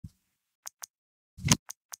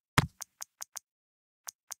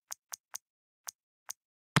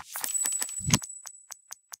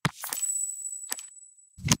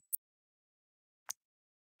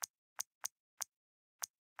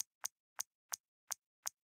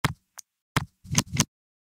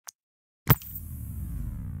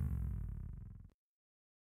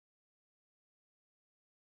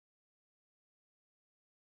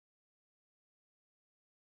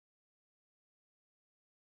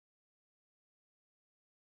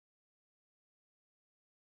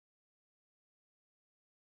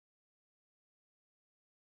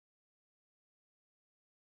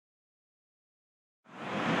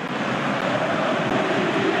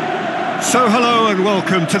So hello and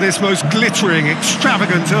welcome to this most glittering,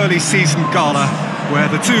 extravagant early season gala, where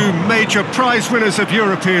the two major prize winners of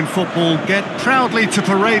European football get proudly to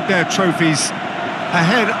parade their trophies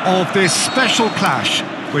ahead of this special clash,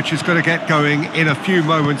 which is going to get going in a few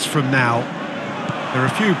moments from now. There are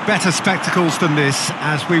a few better spectacles than this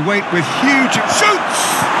as we wait with huge shoots!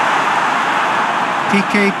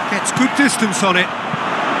 Piqué gets good distance on it.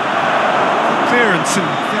 Clearance and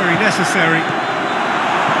very necessary.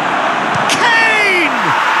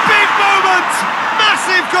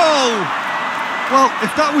 Massive goal! Well, if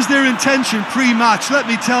that was their intention pre-match, let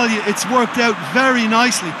me tell you, it's worked out very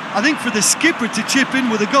nicely. I think for the skipper to chip in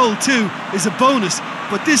with a goal too is a bonus,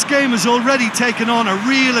 but this game has already taken on a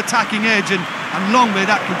real attacking edge and long may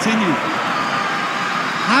that continue.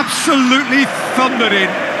 Absolutely thundered in.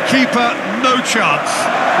 Keeper, no chance.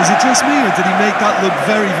 Is it just me or did he make that look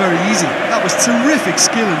very, very easy? That was terrific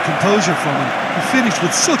skill and composure from him. He finished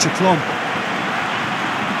with such aplomb.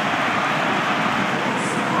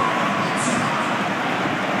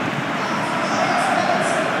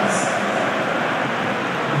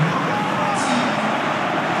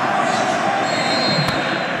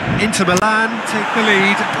 Inter Milan take the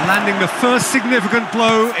lead, landing the first significant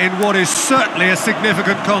blow in what is certainly a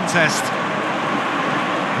significant contest.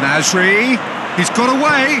 Nasri, he's got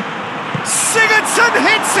away. Sigurdsson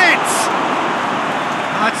hits it!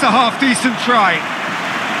 That's a half-decent try.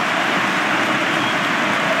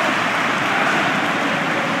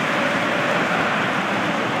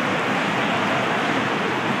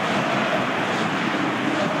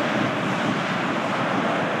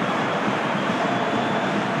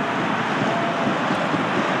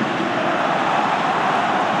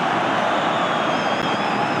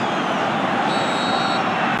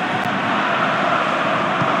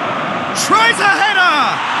 Tries a header!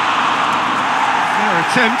 Fair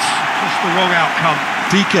attempt, just the wrong outcome.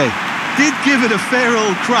 Piqué did give it a fair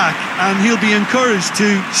old crack and he'll be encouraged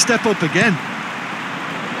to step up again.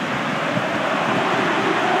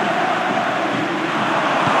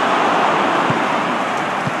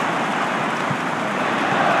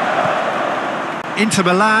 Inter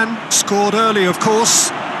Milan scored early, of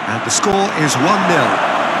course, and the score is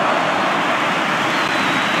 1-0.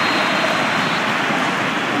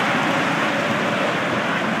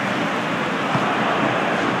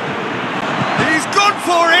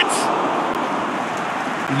 For it!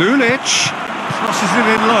 Lulic crosses it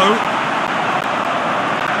in low.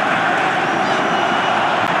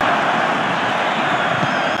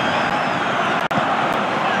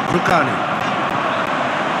 Rugani.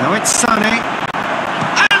 Now it's Sané.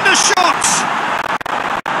 And the shot!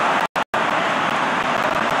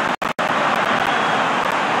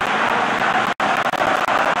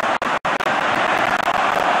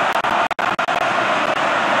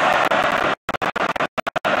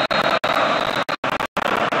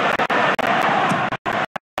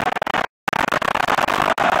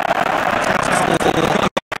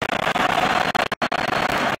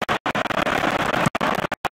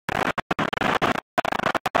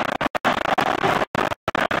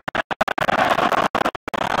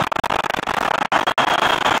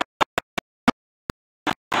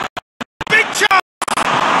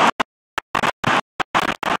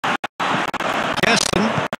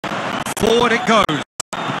 Forward it goes.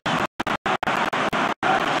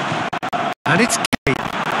 And it's Kane.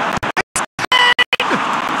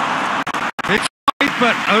 It's Kane,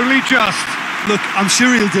 but only just. Look, I'm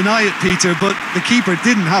sure he'll deny it, Peter, but the keeper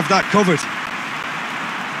didn't have that covered.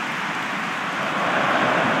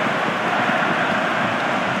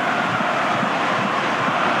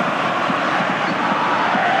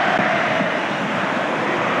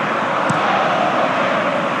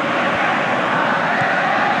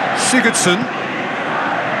 Sigurdsson.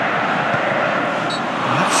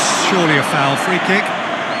 That's surely a foul, free kick. The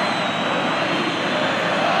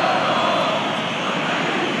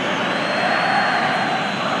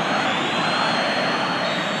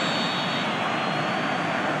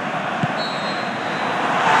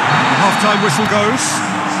half-time whistle goes.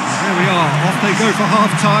 There we are, off they go for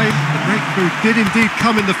half-time. The breakthrough did indeed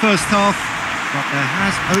come in the first half, but there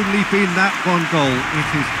has only been that one goal. It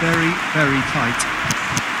is very, very tight.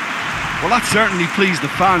 Well, that certainly pleased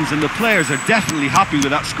the fans, and the players are definitely happy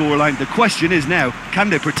with that scoreline. The question is now,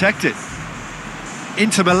 can they protect it?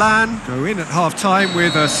 Inter Milan go in at half-time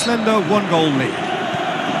with a slender one-goal lead.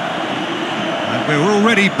 And we're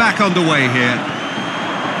already back underway here.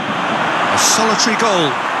 A solitary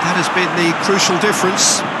goal, that has been the crucial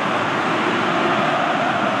difference.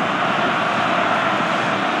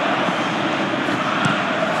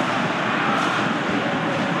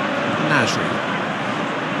 Nasri.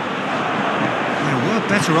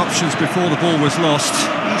 better options before the ball was lost.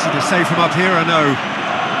 Easy to say from up here, I know.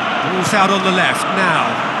 Ball's out on the left now.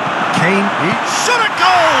 Kane, he shot a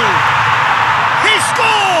goal! He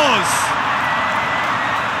scores!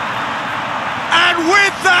 And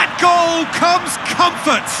with that goal comes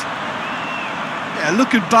comfort. Yeah,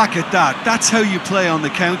 looking back at that, that's how you play on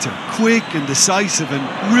the counter. Quick and decisive and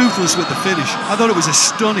ruthless with the finish. I thought it was a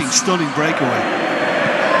stunning, stunning breakaway.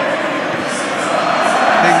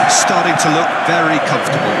 Things starting to look very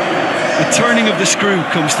comfortable. The turning of the screw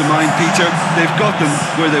comes to mind, Peter. They've got them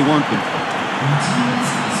where they want them.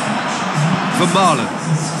 For Marlon.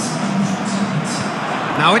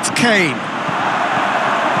 Now it's Kane.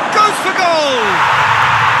 Goes for goal!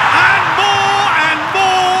 And more and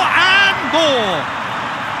more and more!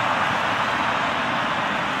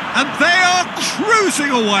 And they are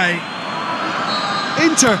cruising away!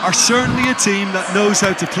 Inter are certainly a team that knows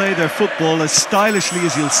how to play their football as stylishly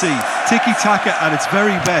as you'll see. Tiki-taka at its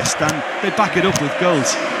very best, and they back it up with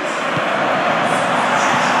goals.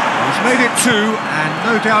 He's made it two, and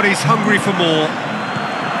no doubt he's hungry for more.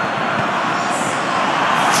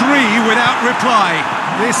 Three without reply.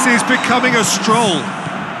 This is becoming a stroll.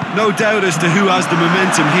 No doubt as to who has the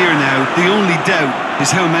momentum here now. The only doubt is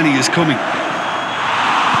how many is coming.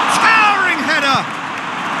 Towering header!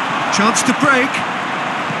 Chance to break.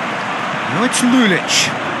 Now it's Lulic.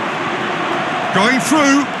 Going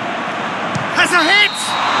through. Has a hit!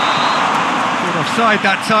 Not offside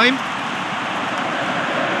that time.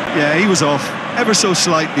 Yeah, he was off, ever so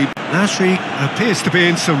slightly. Nasri appears to be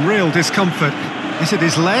in some real discomfort. Is it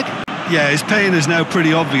his leg? Yeah, his pain is now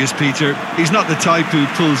pretty obvious, Peter. He's not the type who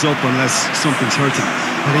pulls up unless something's hurting.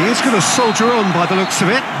 And he is going to soldier on by the looks of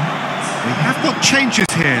it. We have got changes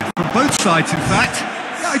here, from both sides in fact.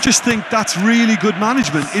 I just think that's really good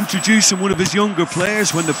management, introducing one of his younger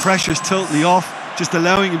players when the pressure's totally off, just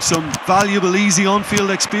allowing him some valuable, easy on-field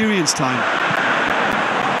experience time.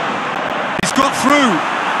 He's got through.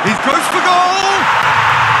 He goes for goal.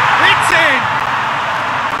 It's in.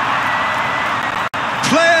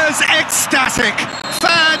 Players ecstatic.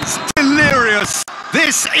 Fans delirious.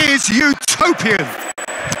 This is utopian.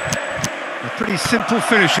 A pretty simple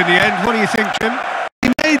finish in the end. What do you think, Jim? He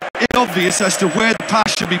made it obvious as to where the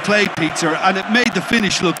pass should be played, Peter, and it made the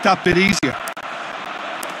finish look that bit easier.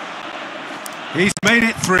 He's made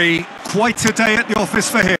it three. Quite a day at the office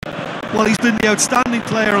for him. Well, he's been the outstanding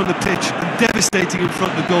player on the pitch and devastating in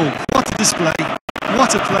front of goal. What a display.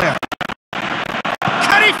 What a player.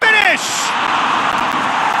 Can he finish?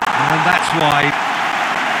 And that's wide.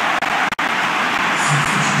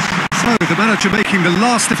 So, the manager making the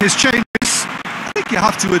last of his changes. I think you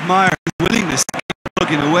have to admire his willingness to keep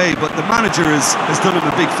plugging away, but the manager has done him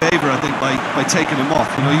a big favour, I think, by taking him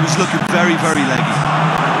off. You know, he was looking very, very leggy.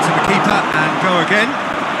 To the keeper and go again.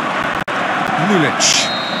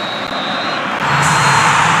 Lulic.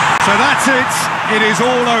 So that's it. It is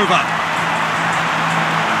all over.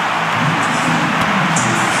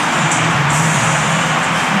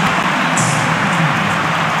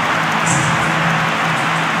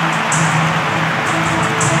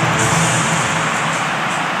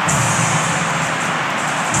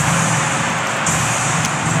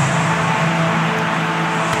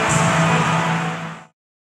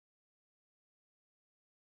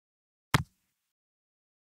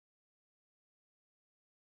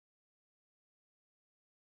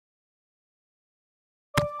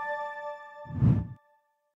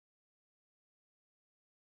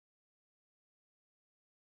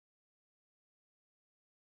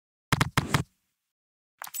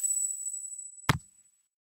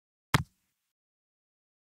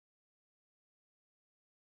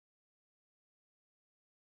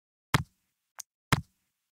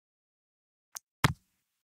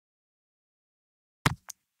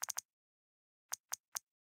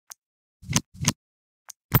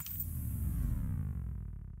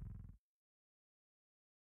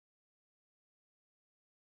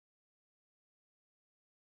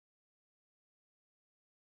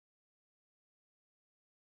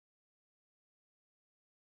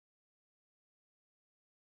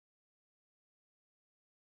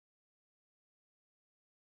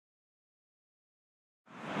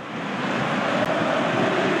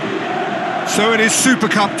 So it is Super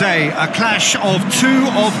Cup Day, a clash of two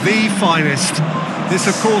of the finest. This,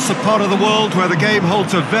 of course, a part of the world where the game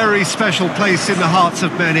holds a very special place in the hearts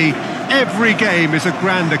of many. Every game is a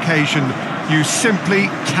grand occasion. You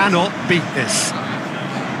simply cannot beat this.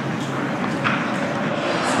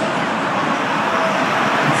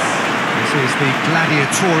 This is the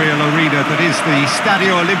gladiatorial arena that is the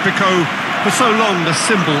Stadio Olimpico, for so long the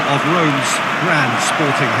symbol of Rome's grand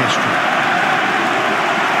sporting history.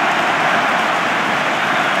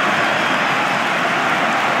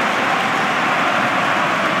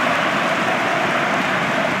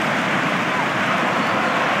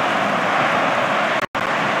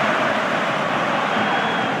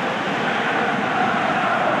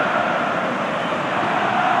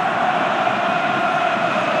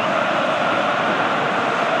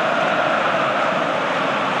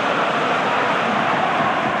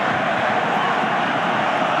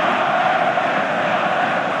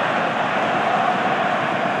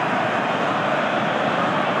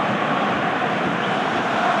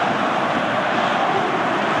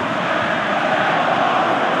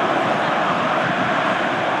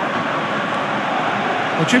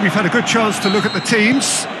 Jim, you've had a good chance to look at the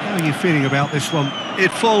teams. How are you feeling about this one?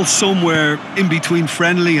 It falls somewhere in between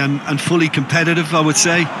friendly and fully competitive, I would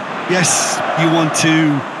say. Yes, you want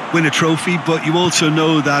to win a trophy, but you also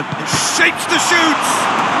know that it shapes the shoots!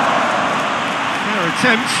 Fair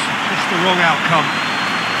attempt, just the wrong outcome.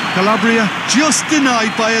 Calabria just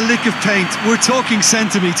denied by a lick of paint. We're talking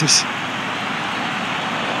centimetres.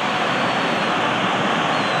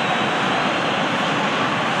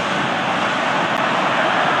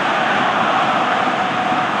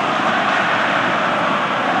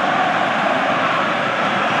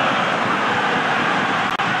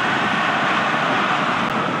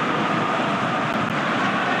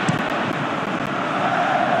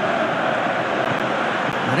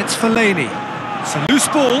 And it's Fellaini. It's a loose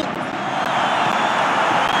ball.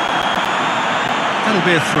 That'll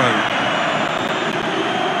be a throw.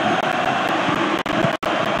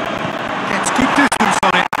 Gets good distance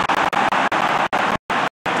on it.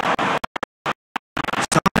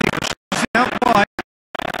 Sane pushes it out wide.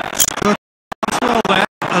 Good as well there.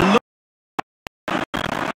 A look.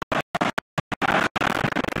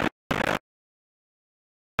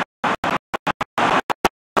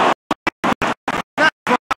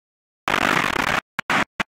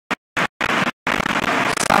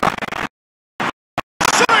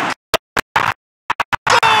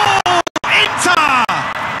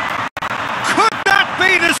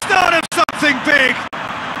 Big.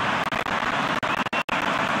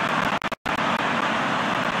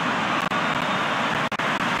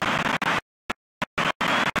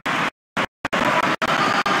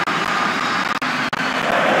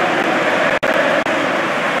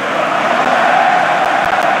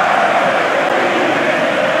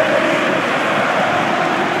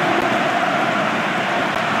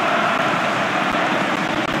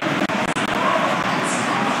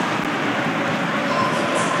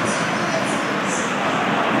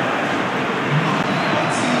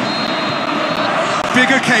 Big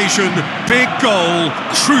occasion, big goal,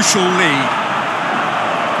 crucial lead.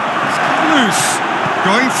 It's loose,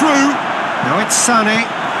 going through. Now it's Sane.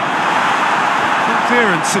 Good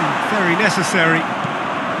clearance and very necessary.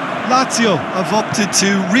 Lazio have opted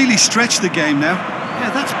to really stretch the game now. Yeah,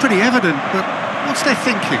 that's pretty evident, but what's their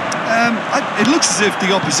thinking? It looks as if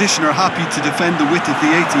the opposition are happy to defend the width of the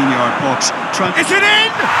 18-yard box. Is it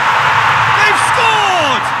in? They've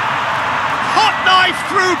scored! Hot knife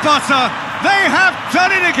through butter. They have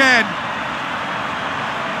done it again!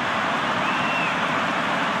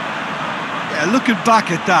 Yeah, looking back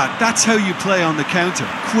at that, that's how you play on the counter.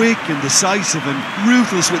 Quick and decisive and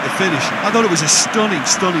ruthless with the finish. I thought it was a stunning,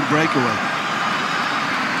 stunning breakaway.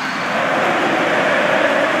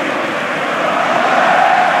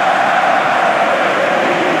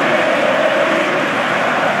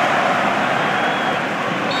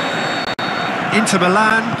 Inter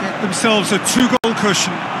Milan get themselves a 2-goal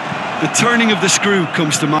cushion. The turning of the screw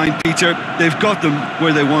comes to mind, Peter. They've got them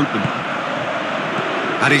where they want them.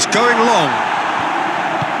 And he's going long.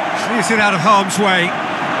 Clears it out of harm's way.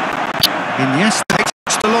 Iniesta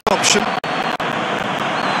takes the long option.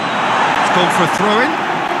 It's gone for a throw-in.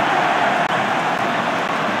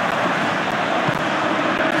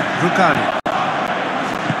 Rugani.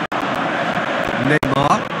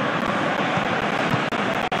 Neymar.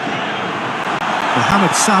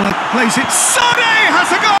 Mohamed Salah plays it. Sane has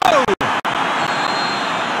a goal!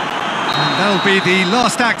 And that'll be the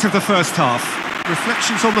last act of the first half.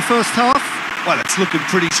 Reflections on the first half? Well, it's looking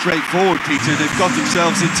pretty straightforward, Peter. They've got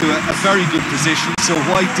themselves into a very good position, so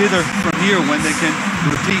why dither from here when they can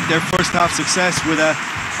repeat their first half success with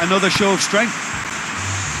another show of strength?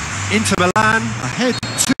 Inter Milan ahead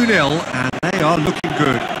 2-0, and they are looking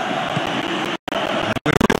good. And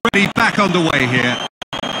we're already back underway here.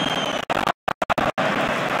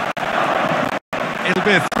 It'll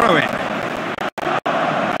be a throw-in.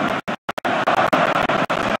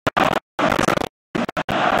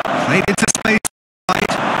 Played into space.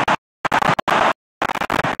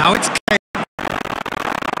 Now it's Kane.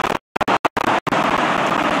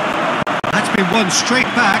 That's been won straight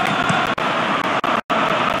back.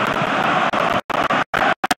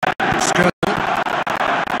 Skirtle.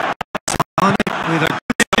 Sane with a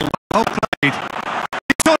good goal. Well played.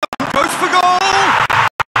 He's on the post for goal!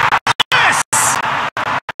 Yes!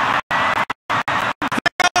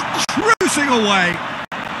 They are cruising away.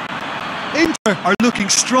 Inter are looking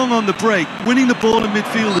strong on the break. Winning the ball in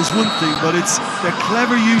midfield is one thing, but it's their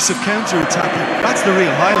clever use of counter-attacking. That's the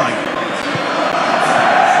real highlight.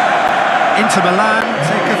 Inter Milan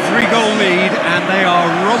take a 3-goal lead and they are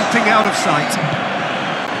romping out of sight.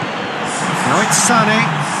 Now it's Sane.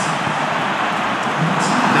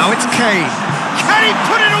 Now it's Kane. Can he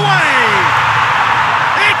put it away?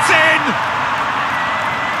 in!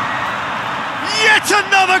 Yet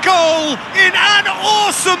another goal in an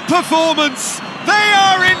awesome performance! They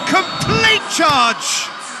are in complete charge!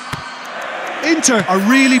 Inter are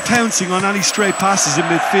really pouncing on any stray passes in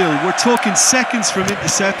midfield. We're talking seconds from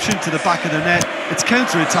interception to the back of the net. It's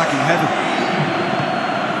counter-attacking heaven.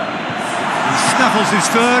 He snaffles his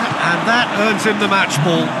third, and that earns him the match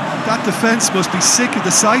ball. That defence must be sick of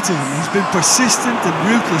the sight of him. He's been persistent and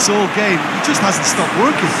ruthless all game. He just hasn't stopped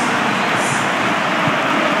working.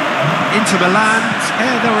 Inter Milan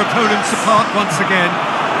tear their opponents apart once again.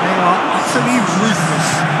 They are utterly ruthless.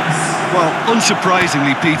 Well,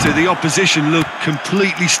 unsurprisingly, Peter, the opposition look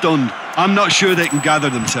completely stunned. I'm not sure they can gather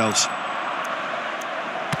themselves.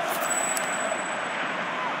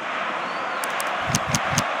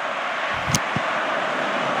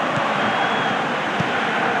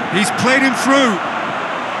 He's played him through.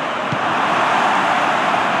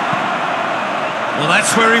 Well,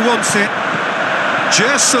 that's where he wants it.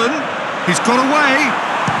 Gerson, he's got away.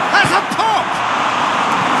 Has a pop!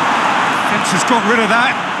 Fence has got rid of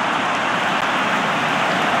that.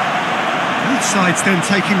 Both sides then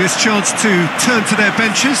taking this chance to turn to their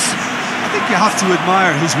benches. I think you have to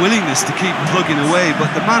admire his willingness to keep plugging away,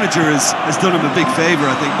 but the manager has done him a big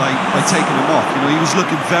favour, I think, by taking him off. You know, he was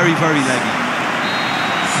looking very, very leggy.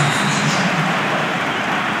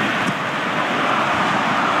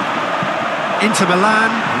 Inter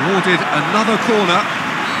Milan awarded another corner.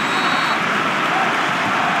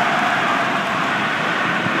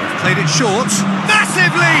 They've played it short.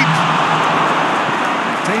 Massive leap!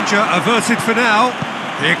 Danger averted for now.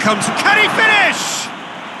 Here comes... Can he finish?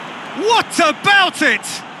 What about it?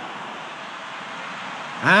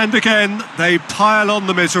 And again, they pile on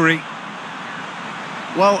the misery.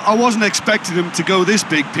 Well, I wasn't expecting them to go this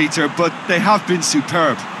big, Peter, but they have been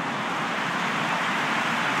superb.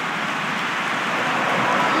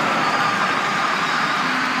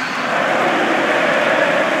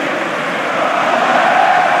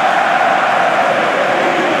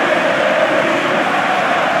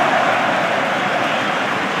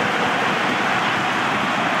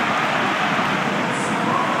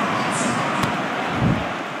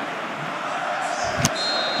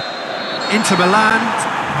 Inter Milan,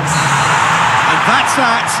 and that's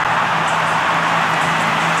that.